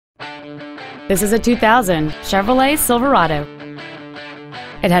This is a 2000 Chevrolet Silverado.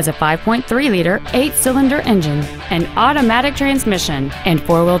 It has a 5.3-liter 8-cylinder engine, an automatic transmission, and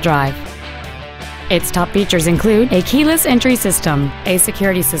four-wheel drive. Its top features include a keyless entry system, a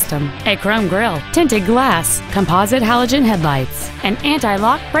security system, a chrome grille, tinted glass, composite halogen headlights, an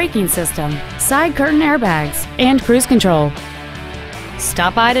anti-lock braking system, side curtain airbags, and cruise control.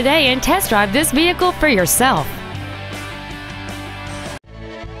 Stop by today and test drive this vehicle for yourself.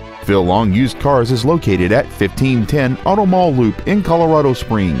 Phil Long Used Cars is located at 1510 Auto Mall Loop in Colorado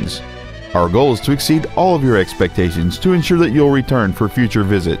Springs. Our goal is to exceed all of your expectations to ensure that you'll return for future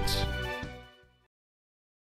visits.